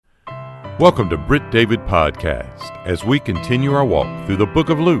Welcome to Britt David Podcast as we continue our walk through the book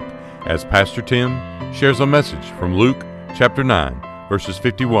of Luke as Pastor Tim shares a message from Luke chapter 9 verses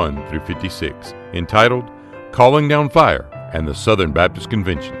 51 through 56 entitled Calling Down Fire and the Southern Baptist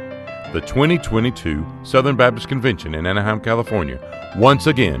Convention. The 2022 Southern Baptist Convention in Anaheim, California once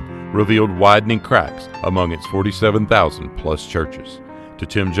again revealed widening cracks among its 47,000 plus churches. To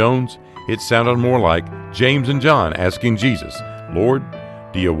Tim Jones, it sounded more like James and John asking Jesus, "Lord,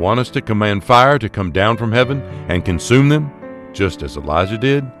 do you want us to command fire to come down from heaven and consume them, just as Elijah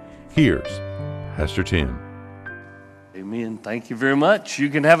did?" Here's Pastor Tim. Amen. Thank you very much. You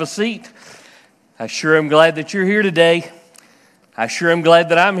can have a seat. I sure am glad that you're here today. I sure am glad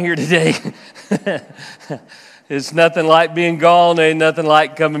that I'm here today. It's nothing like being gone, ain't nothing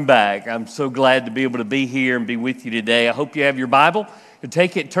like coming back. I'm so glad to be able to be here and be with you today. I hope you have your Bible. You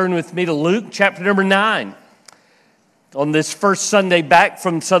take it, turn with me to Luke chapter number 9. On this first Sunday back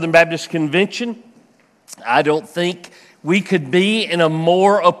from Southern Baptist Convention, I don't think we could be in a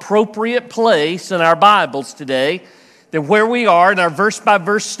more appropriate place in our Bibles today than where we are in our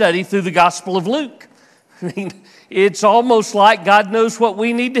verse-by-verse study through the Gospel of Luke. I mean, it's almost like God knows what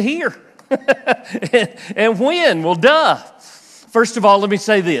we need to hear. And when? Well, duh. First of all, let me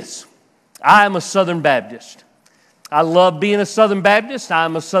say this. I am a Southern Baptist. I love being a Southern Baptist.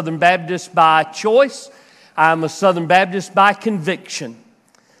 I'm a Southern Baptist by choice. I'm a Southern Baptist by conviction.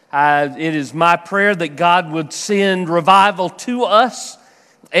 It is my prayer that God would send revival to us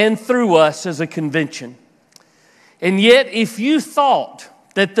and through us as a convention. And yet, if you thought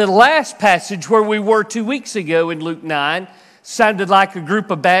that the last passage where we were 2 weeks ago in Luke 9 sounded like a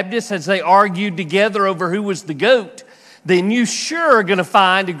group of Baptists as they argued together over who was the goat, then you sure are going to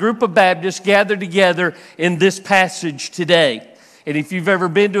find a group of Baptists gathered together in this passage today. And if you've ever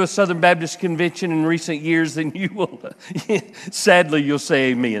been to a Southern Baptist convention in recent years, then you will, sadly, you'll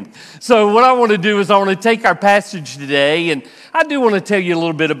say amen. So what I want to do is I want to take our passage today, and I do want to tell you a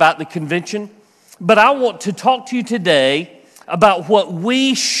little bit about the convention, but I want to talk to you today about what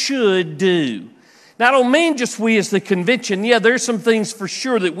we should do. Now, I don't mean just we as the convention. Yeah, there's some things for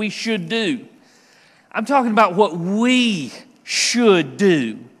sure that we should do. I'm talking about what we should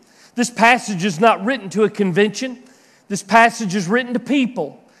do. This passage is not written to a convention. This passage is written to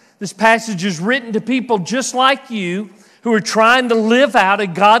people. This passage is written to people just like you who are trying to live out a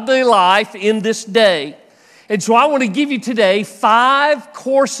godly life in this day. And so I want to give you today 5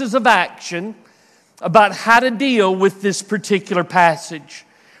 courses of action about how to deal with this particular passage.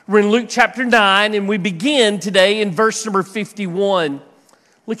 We're in Luke chapter 9, and we begin today in verse number 51.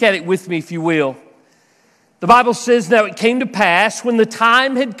 Look at it with me, if you will. The Bible says, "Now it came to pass when the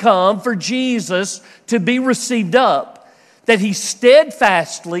time had come for Jesus to be received up, that he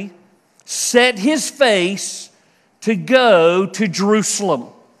steadfastly set his face to go to Jerusalem."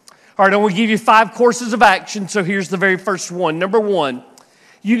 All right, I want to give you 5 courses of action, so here's the very first one. Number 1,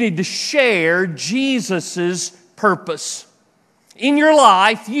 you need to share Jesus' purpose. In your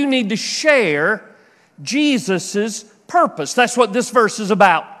life, you need to share Jesus' purpose. That's what this verse is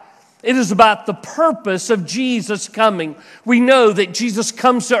about. It is about the purpose of Jesus coming. We know that Jesus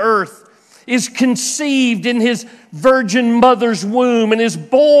comes to earth, is conceived in his virgin mother's womb, and is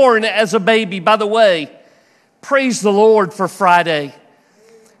born as a baby. By the way, praise the Lord for Friday,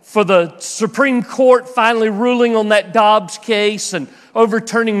 for the Supreme Court finally ruling on that Dobbs case and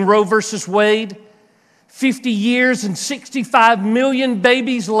overturning Roe versus Wade. 50 years and 65 million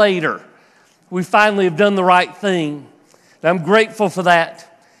babies later, we finally have done the right thing. And I'm grateful for that.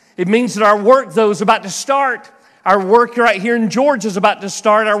 It means that our work, though, is about to start. Our work right here in Georgia is about to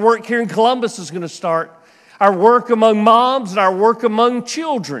start. Our work here in Columbus is going to start. Our work among moms and our work among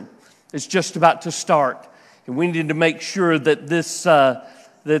children is just about to start. And we need to make sure that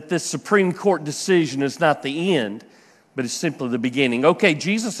this Supreme Court decision is not the end, but it's simply the beginning. Okay,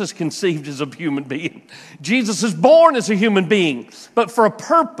 Jesus is conceived as a human being. Jesus is born as a human being, but for a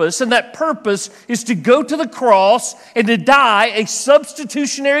purpose, and that purpose is to go to the cross and to die a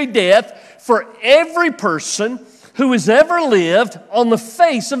substitutionary death for every person who has ever lived on the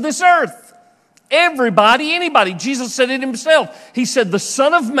face of this earth. Everybody, anybody. Jesus said it himself. He said, "The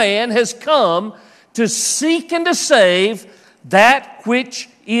Son of Man has come to seek and to save that which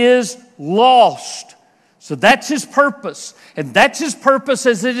is lost." So that's his purpose. And that's his purpose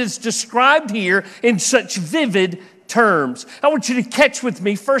as it is described here in such vivid terms. I want you to catch with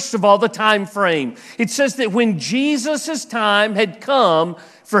me, first of all, the time frame. It says that when Jesus' time had come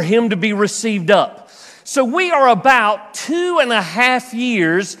for him to be received up. So we are about 2.5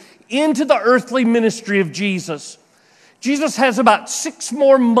 years into the earthly ministry of Jesus. Jesus has about 6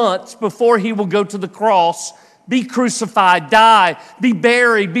 more months before he will go to the cross be crucified, die, be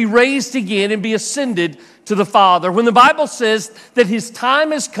buried, be raised again, and be ascended to the Father. When the Bible says that his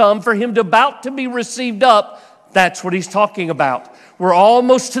time has come for him about to be received up, that's what he's talking about. We're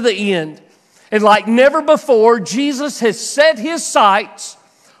almost to the end. And like never before, Jesus has set his sights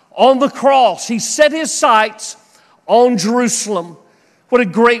on the cross. He set his sights on Jerusalem. What a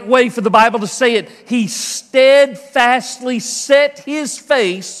great way for the Bible to say it. He steadfastly set his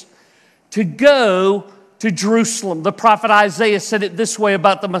face to go to Jerusalem. The prophet Isaiah said it this way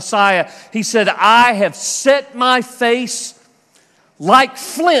about the Messiah. He said, I have set my face like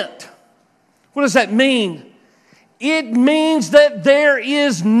flint. What does that mean? It means that there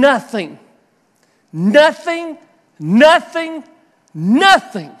is nothing that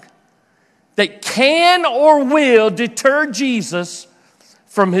can or will deter Jesus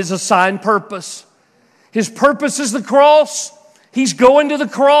from his assigned purpose. His purpose is the cross. He's going to the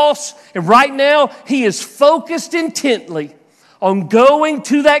cross, and right now he is focused intently on going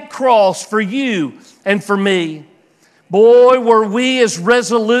to that cross for you and for me. Boy, were we as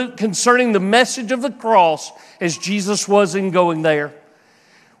resolute concerning the message of the cross as Jesus was in going there.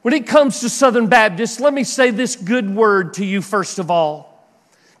 When it comes to Southern Baptists, let me say this good word to you first of all.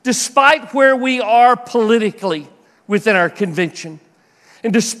 Despite where we are politically within our convention,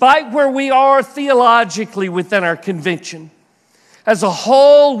 and despite where we are theologically within our convention, as a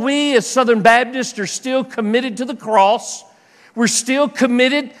whole, we as Southern Baptists are still committed to the cross. We're still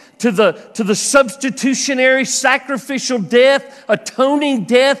committed to the substitutionary, sacrificial death, atoning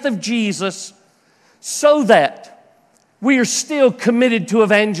death of Jesus, so that we are still committed to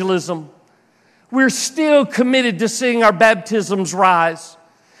evangelism. We're still committed to seeing our baptisms rise.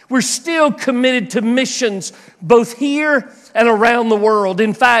 We're still committed to missions, both here and around the world.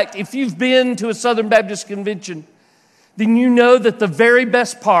 In fact, if you've been to a Southern Baptist convention, then you know that the very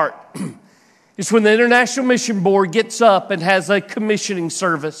best part is when the International Mission Board gets up and has a commissioning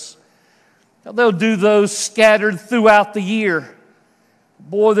service. Now, they'll do those scattered throughout the year.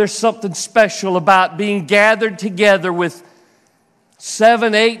 Boy, there's something special about being gathered together with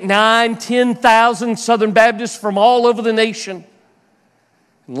 7, 8, 9, 10,000 Southern Baptists from all over the nation.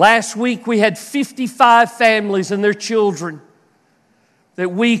 Last week we had 55 families and their children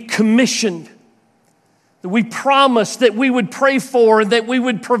that we commissioned, that we promised that we would pray for and that we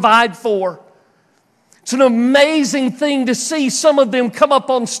would provide for. It's an amazing thing to see some of them come up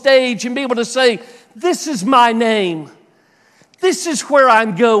on stage and be able to say, this is my name. This is where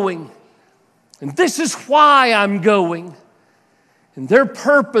I'm going. And this is why I'm going. And their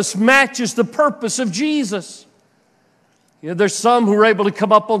purpose matches the purpose of Jesus. You know, there's some who are able to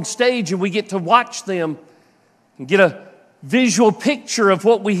come up on stage and we get to watch them and get a visual picture of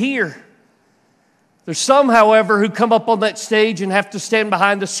what we hear. There's some, however, who come up on that stage and have to stand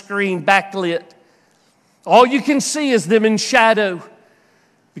behind the screen, backlit. All you can see is them in shadow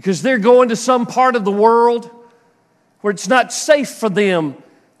because they're going to some part of the world where it's not safe for them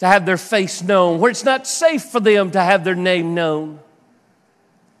to have their face known, where it's not safe for them to have their name known.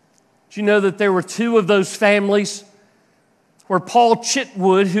 Did you know that there were 2 of those families where Paul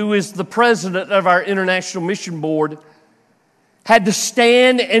Chitwood, who is the president of our International Mission Board, had to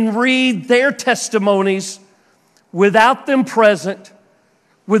stand and read their testimonies without them present,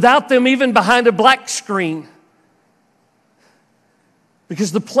 without them even behind a black screen.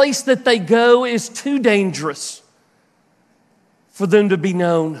 Because the place that they go is too dangerous for them to be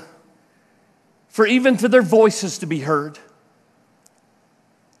known, for even for their voices to be heard.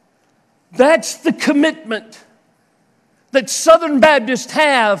 That's the commitment that Southern Baptists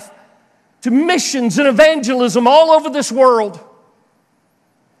have to missions and evangelism all over this world.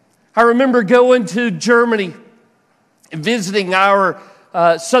 I remember going to Germany and visiting our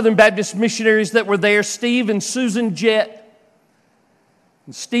Southern Baptist missionaries that were there, Steve and Susan Jett.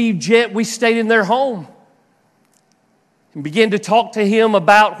 And Steve Jett, we stayed in their home and began to talk to him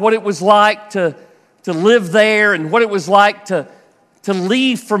about what it was like to live there and what it was like to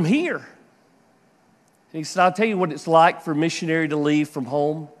leave from here. And he said, I'll tell you what it's like for a missionary to leave from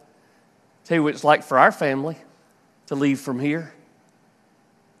home. I'll tell you what it's like for our family to leave from here.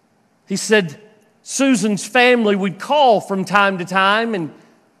 He said Susan's family would call from time to time and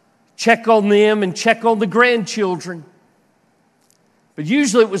check on them and check on the grandchildren. But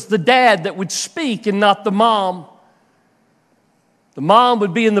usually it was the dad that would speak and not the mom. The mom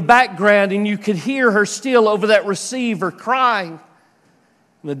would be in the background and you could hear her still over that receiver crying.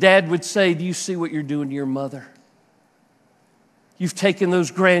 And the dad would say, do you see what you're doing to your mother? You've taken those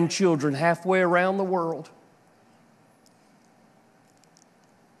grandchildren halfway around the world.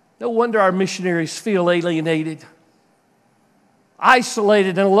 No wonder our missionaries feel alienated,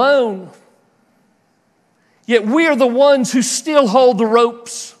 isolated, and alone. Yet we are the ones who still hold the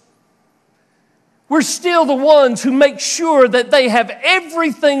ropes. We're still the ones who make sure that they have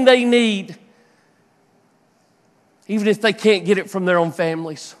everything they need, even if they can't get it from their own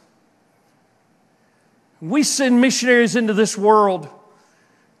families. We send missionaries into this world.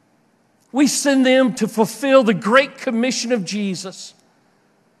 We send them to fulfill the great commission of Jesus,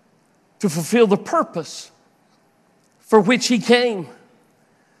 to fulfill the purpose for which He came.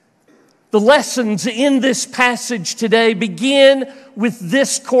 The lessons in this passage today begin with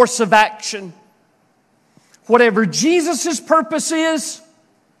this course of action. Whatever Jesus' purpose is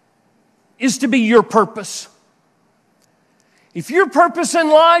to be your purpose. If your purpose in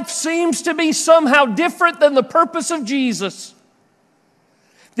life seems to be somehow different than the purpose of Jesus,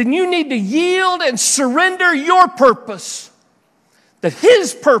 then you need to yield and surrender your purpose, that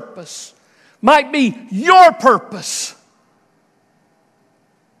His purpose might be your purpose,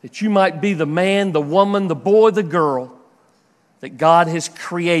 that you might be the man, the woman, the boy, the girl that God has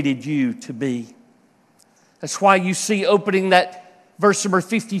created you to be. That's why you see opening that verse number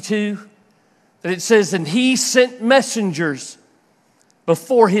 52, that it says, and He sent messengers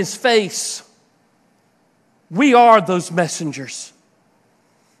before His face. We are those messengers.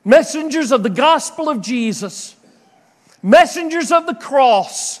 Messengers of the gospel of Jesus. Messengers of the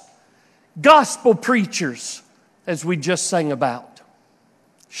cross. Gospel preachers, as we just sang about.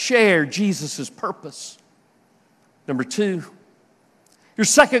 Share Jesus' purpose. Number 2, your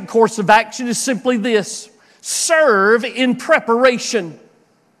second course of action is simply this: serve in preparation.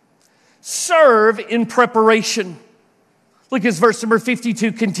 Serve in preparation. Look as verse number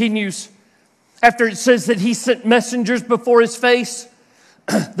 52 continues. After it says that He sent messengers before His face,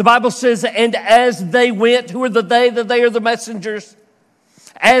 the Bible says, and as they went, who are the they? The they are the messengers.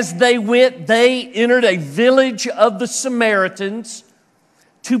 As they went, they entered a village of the Samaritans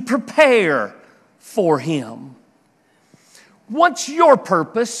to prepare for Him. Once your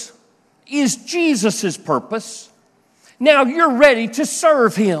purpose is Jesus' purpose, now you're ready to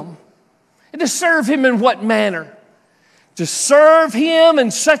serve Him. And to serve Him in what manner? To serve Him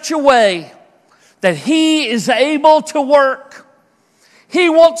in such a way that He is able to work. He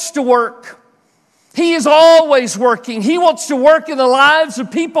wants to work. He is always working. He wants to work in the lives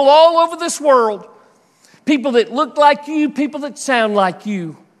of people all over this world. People that look like you, people that sound like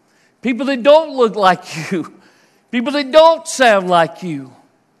you, people that don't look like you, people that don't sound like you.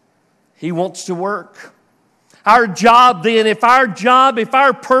 He wants to work. Our job then, if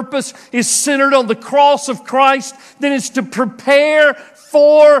our purpose is centered on the cross of Christ, then it's to prepare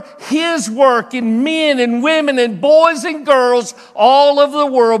for His work in men and women and boys and girls all over the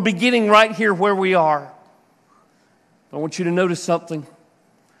world, beginning right here where we are. I want you to notice something.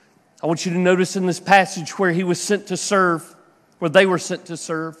 I want you to notice in this passage where He was sent to serve, where they were sent to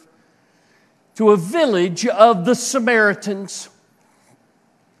serve, to a village of the Samaritans.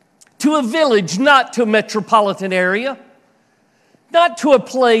 To a village, not to a metropolitan area, not to a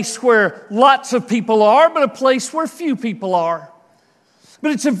place where lots of people are, but a place where few people are. But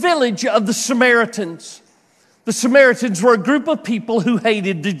it's a village of the Samaritans. The Samaritans were a group of people who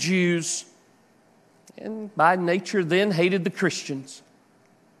hated the Jews, and by nature then hated the Christians.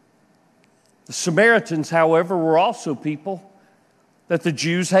 The Samaritans, however, were also people that the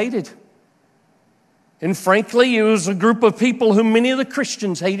Jews hated. And frankly, it was a group of people whom many of the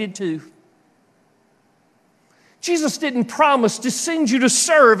Christians hated too. Jesus didn't promise to send you to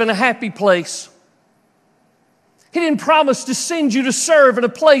serve in a happy place. He didn't promise to send you to serve in a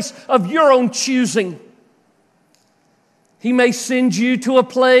place of your own choosing. He may send you to a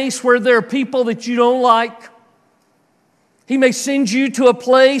place where there are people that you don't like. He may send you to a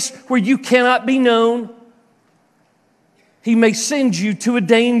place where you cannot be known. He may send you to a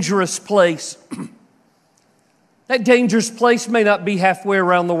dangerous place. That dangerous place may not be halfway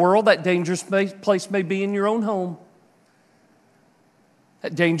around the world. That dangerous place may be in your own home.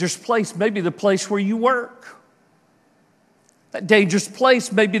 That dangerous place may be the place where you work. That dangerous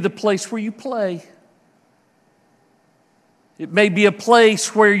place may be the place where you play. It may be a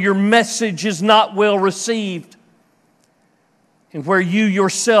place where your message is not well received and where you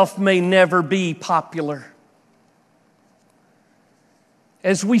yourself may never be popular.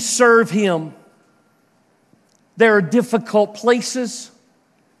 As we serve Him, there are difficult places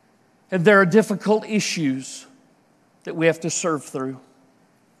and there are difficult issues that we have to serve through.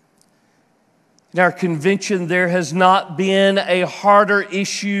 In our convention, there has not been a harder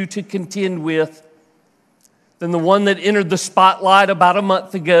issue to contend with than the one that entered the spotlight about a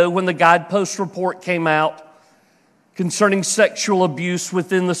month ago when the Guidepost report came out concerning sexual abuse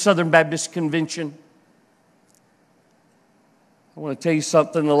within the Southern Baptist Convention. I want to tell you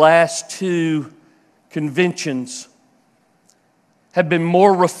something. The last 2 conventions have been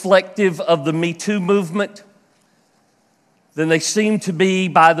more reflective of the Me Too movement than they seem to be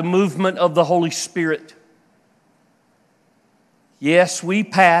by the movement of the Holy Spirit. Yes, we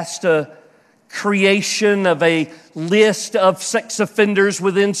passed a creation of a list of sex offenders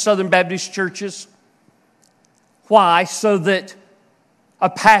within Southern Baptist churches. Why? So that a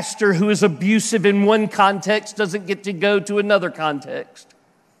pastor who is abusive in one context doesn't get to go to another context.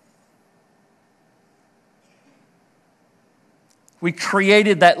 We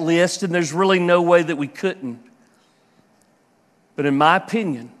created that list, and there's really no way that we couldn't. But in my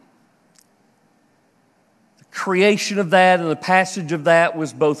opinion, the creation of that and the passage of that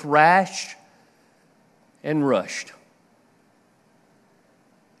was both rash and rushed.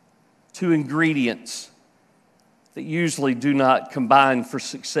 Two ingredients that usually do not combine for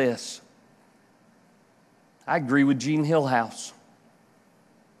success. I agree with Gene Hillhouse.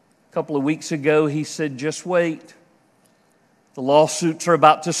 A couple of weeks ago, he said, just wait. The lawsuits are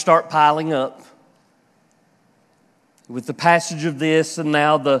about to start piling up. With the passage of this and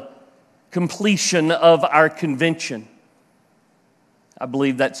now the completion of our convention, I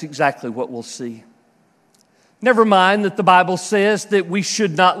believe that's exactly what we'll see. Never mind that the Bible says that we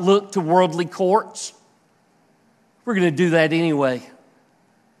should not look to worldly courts. We're going to do that anyway.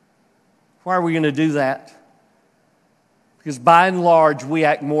 Why are we going to do that? Because by and large, we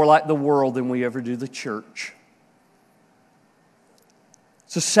act more like the world than we ever do the church.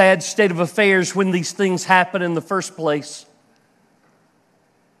 It's a sad state of affairs when these things happen in the first place.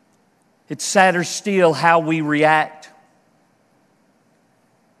 It's sadder still how we react.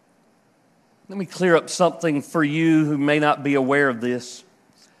 Let me clear up something for you who may not be aware of this.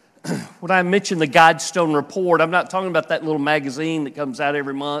 When I mention the Guidestone Report, I'm not talking about that little magazine that comes out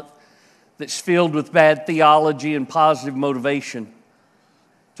every month that's filled with bad theology and positive motivation. I'm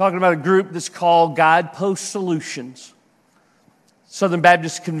talking about a group that's called Guidepost Solutions. Southern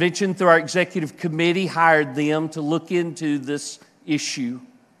Baptist Convention, through our executive committee, hired them to look into this issue.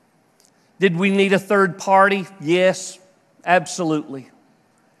 Did we need a third party? Yes, absolutely.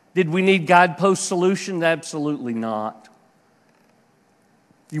 Did we need Guidepost Solutions? Absolutely not.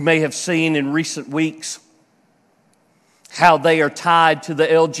 You may have seen in recent weeks how they are tied to the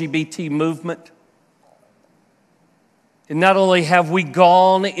LGBT movement. And not only have we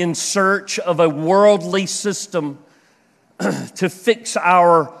gone in search of a worldly system to fix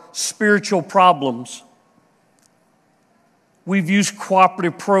our spiritual problems, we've used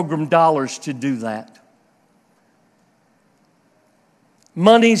cooperative program dollars to do that.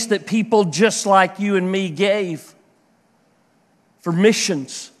 Monies that people just like you and me gave for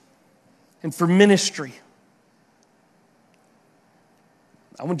missions and for ministry.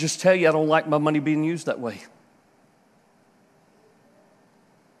 I want to just tell you, I don't like my money being used that way.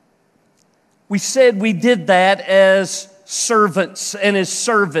 We said we did that as servants and as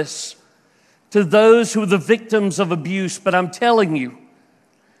service to those who are the victims of abuse. But I'm telling you,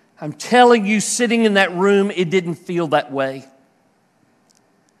 sitting in that room, it didn't feel that way.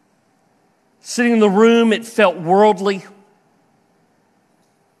 Sitting in the room, it felt worldly.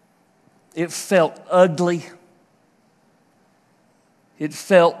 It felt ugly. It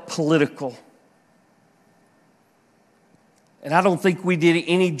felt political. And I don't think we did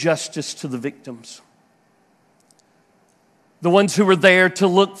any justice to the victims. The ones who were there to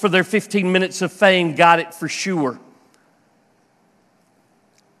look for their 15 minutes of fame got it for sure.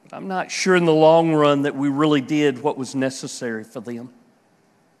 But I'm not sure in the long run that we really did what was necessary for them.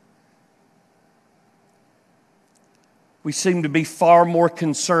 We seem to be far more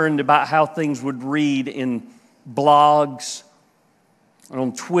concerned about how things would read in blogs, and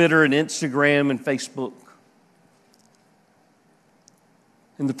on Twitter and Instagram and Facebook.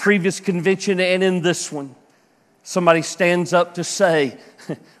 In the previous convention and in this one, somebody stands up to say,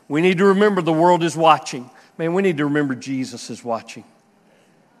 we need to remember the world is watching. Man, we need to remember Jesus is watching.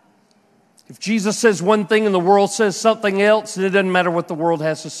 If Jesus says one thing and the world says something else, then it doesn't matter what the world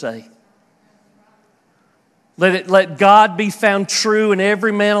has to say. Let God be found true and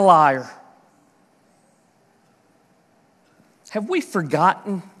every man a liar. Have we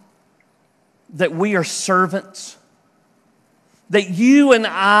forgotten that we are servants? That you and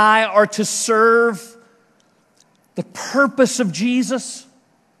I are to serve the purpose of Jesus?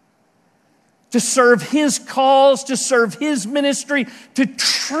 To serve His cause, to serve His ministry, to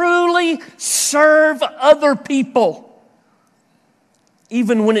truly serve other people,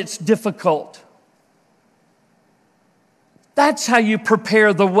 even when it's difficult. That's how you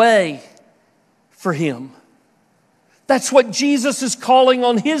prepare the way for Him. That's what Jesus is calling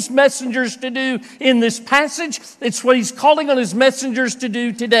on His messengers to do in this passage. It's what He's calling on His messengers to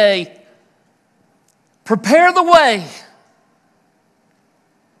do today. Prepare the way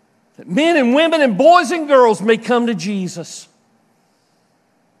that men and women and boys and girls may come to Jesus.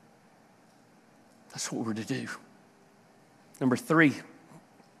 That's what we're to do. Number 3,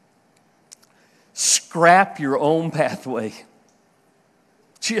 scrap your own pathway.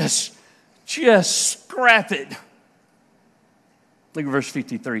 Just scrap it. Look at verse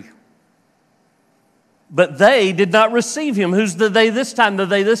 53. But they did not receive him. Who's the they this time? The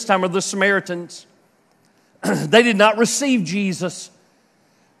they this time are the Samaritans. They did not receive Jesus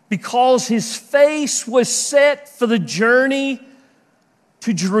because his face was set for the journey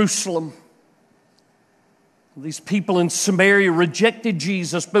to Jerusalem. These people in Samaria rejected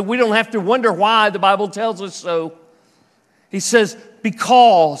Jesus, but we don't have to wonder why. The Bible tells us so. He says,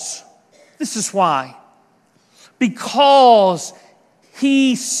 because. This is why. Because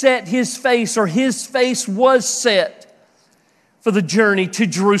he set his face, or his face was set for the journey to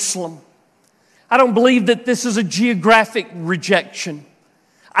Jerusalem. I don't believe that this is a geographic rejection.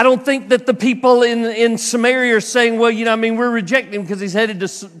 I don't think that the people in Samaria are saying, well, we're rejecting him because he's headed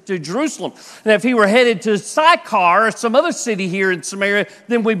to Jerusalem. And if he were headed to Sychar or some other city here in Samaria,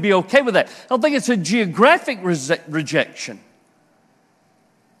 then we'd be okay with that. I don't think it's a geographic rejection.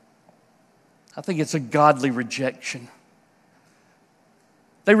 I think it's a godly rejection.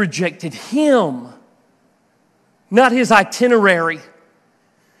 They rejected him, not his itinerary.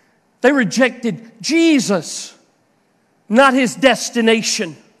 They rejected Jesus, not his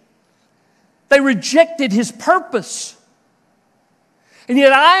destination. They rejected his purpose. And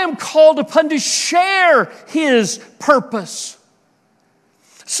yet I am called upon to share his purpose.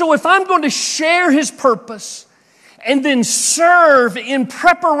 So if I'm going to share his purpose and then serve in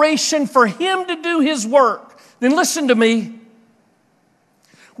preparation for him to do his work, then listen to me.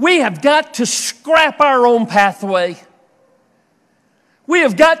 We have got to scrap our own pathway. We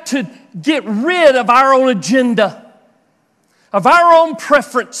have got to get rid of our own agenda, of our own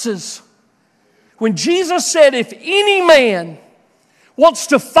preferences. When Jesus said, if any man wants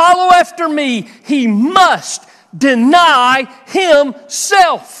to follow after me, he must deny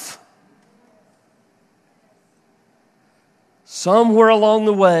himself. Somewhere along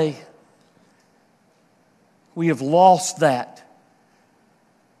the way, we have lost that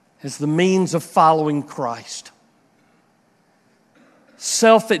as the means of following Christ.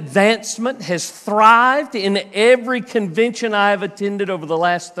 Self-advancement has thrived in every convention I have attended over the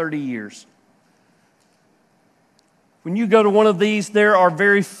last 30 years. When you go to one of these, there are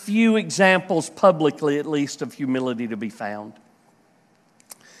very few examples, publicly at least, of humility to be found.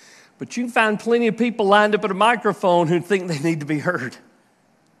 But you can find plenty of people lined up at a microphone who think they need to be heard.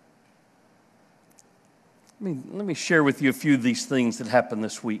 Let me share with you a few of these things that happened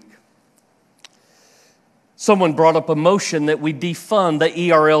this week. Someone brought up a motion that we defund the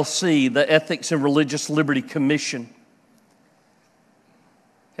ERLC, the Ethics and Religious Liberty Commission.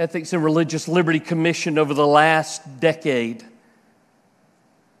 Ethics and Religious Liberty Commission over the last decade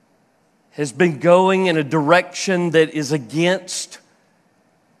has been going in a direction that is against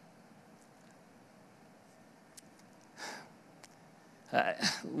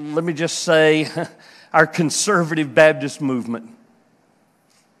let me just say, our conservative Baptist movement.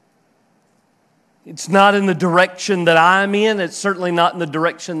 It's not in the direction that I'm in. It's certainly not in the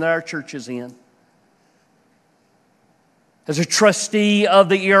direction that our church is in. As a trustee of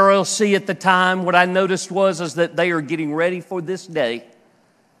the ERLC at the time, what I noticed was that they are getting ready for this day.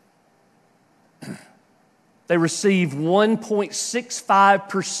 They receive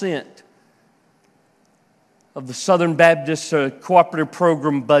 1.65% of the Southern Baptist Cooperative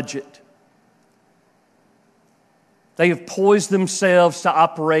Program budget. They have poised themselves to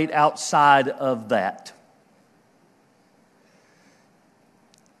operate outside of that.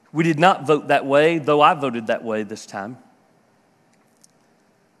 We did not vote that way, though I voted that way this time.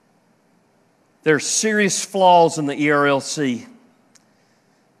 There are serious flaws in the ERLC.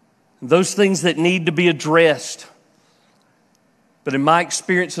 Those things that need to be addressed. But in my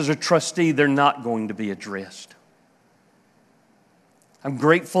experience as a trustee, they're not going to be addressed. I'm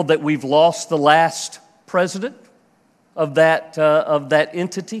grateful that we've lost the last president of that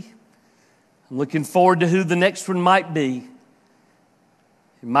entity. I'm looking forward to who the next one might be.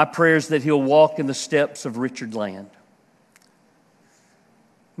 And my prayer is that he'll walk in the steps of Richard Land.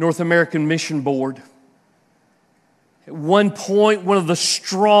 North American Mission Board. At one point, one of the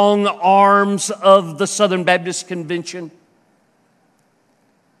strong arms of the Southern Baptist Convention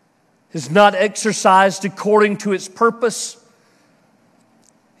has not exercised according to its purpose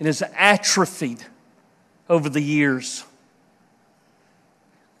and has atrophied over the years.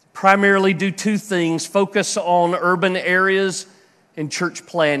 Primarily do two things: focus on urban areas and church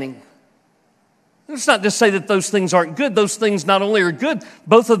planning. It's not to say that those things aren't good. Those things not only are good,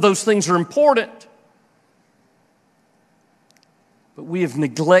 both of those things are important. But we have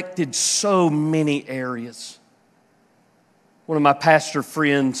neglected so many areas. One of my pastor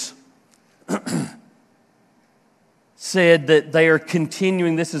friends said that they are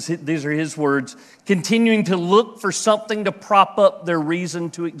continuing, these are his words, continuing to look for something to prop up their reason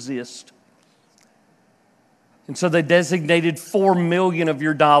to exist. And so they designated $4 million of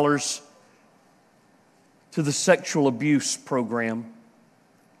your dollars to the sexual abuse program.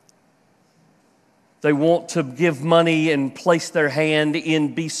 They want to give money and place their hand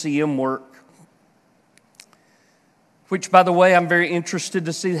in BCM work, which, by the way, I'm very interested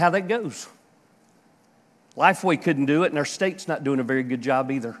to see how that goes. Lifeway couldn't do it, and our state's not doing a very good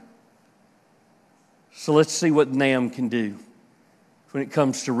job either. So let's see what NAM can do when it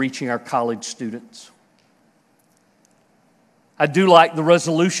comes to reaching our college students. I do like the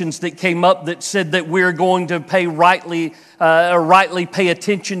resolutions that came up that said that we're going to rightly pay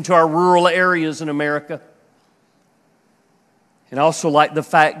attention to our rural areas in America. And also like the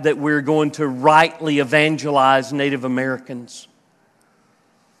fact that we're going to rightly evangelize Native Americans.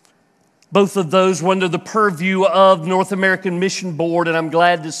 Both of those were under the purview of North American Mission Board, and I'm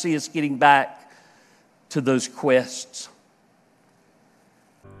glad to see us getting back to those quests.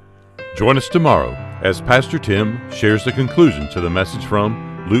 Join us tomorrow as Pastor Tim shares the conclusion to the message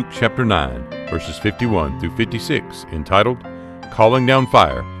from Luke chapter 9, verses 51 through 56, entitled, Calling Down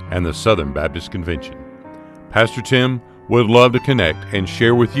Fire and the Southern Baptist Convention. Pastor Tim would love to connect and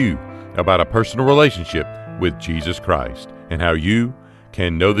share with you about a personal relationship with Jesus Christ and how you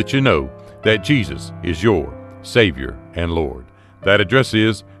can know that Jesus is your Savior and Lord. That address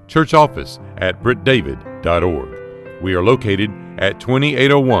is churchoffice@brittdavid.org. We are located at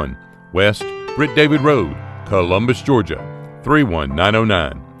 2801 West Britt David Road, Columbus, Georgia,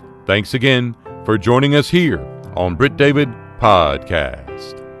 31909. Thanks again for joining us here on Britt David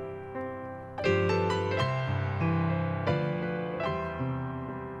Podcast.